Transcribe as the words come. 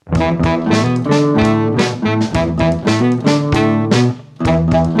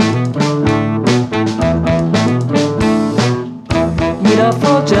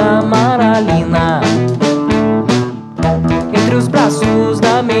Flor de amaralina entre os braços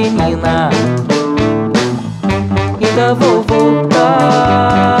da menina. Ainda vou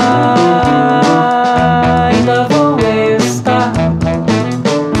voltar, ainda vou estar.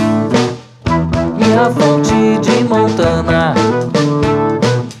 Minha fonte de montana,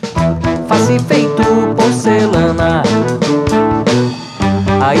 face feito porcelana.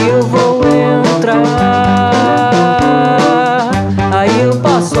 Aí eu vou entrar, aí eu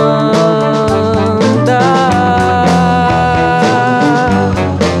posso andar.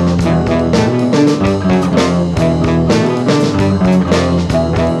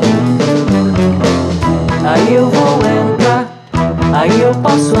 Aí eu vou entrar, aí eu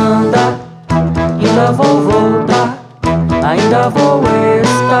posso andar. Ainda vou voltar, ainda vou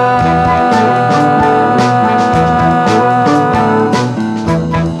estar.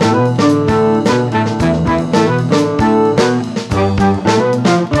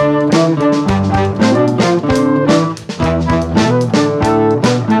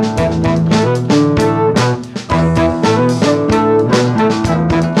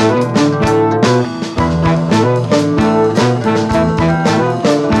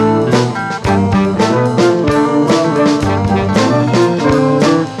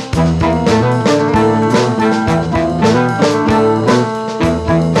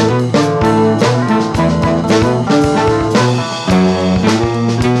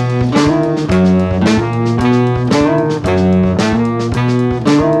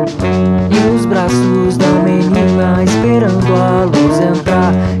 Esperando a luz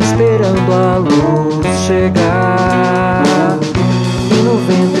entrar, esperando a luz chegar. E no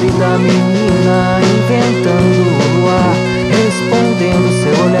ventre da menina, inventando o luar, respondendo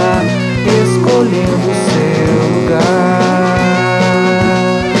seu olhar, escolhendo seu lugar.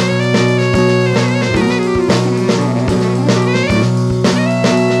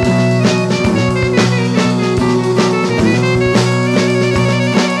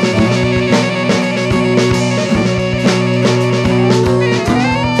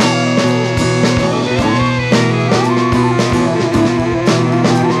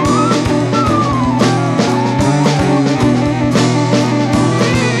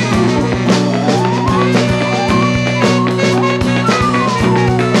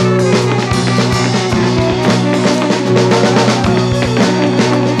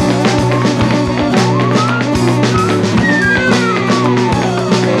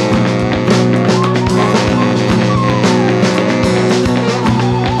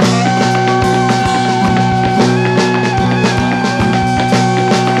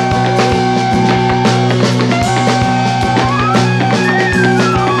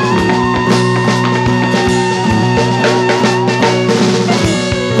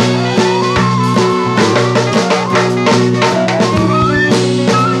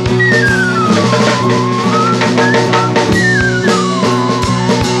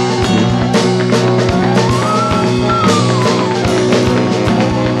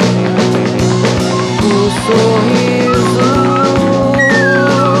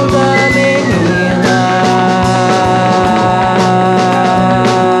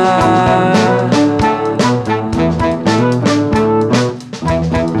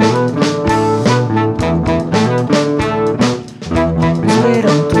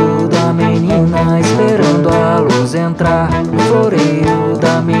 Esperando a luz entrar, no floreio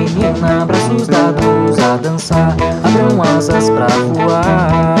da menina, braços dados a dançar, abram asas pra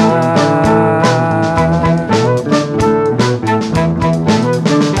voar.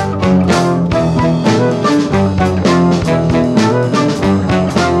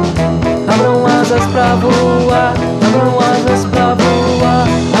 Abram asas pra voar, abram asas pra voar,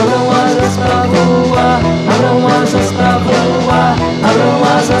 abram asas pra voar, abram asas pra voar, abram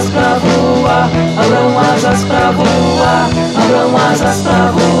asas pra voar, abram asas pra voar, abram asas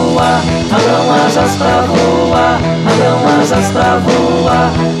pra voar, abram asas pra voar, abram asas pra voar,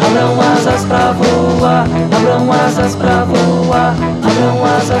 abram asas pra voar, abram asas pra voar, abram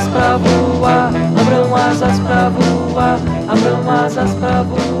asas pra voar, abram asas pra voar, abram asas pra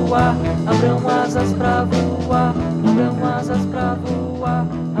voar, abram asas pra voar, abram asas pra voar,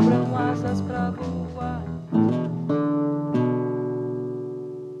 abram asas pra voar.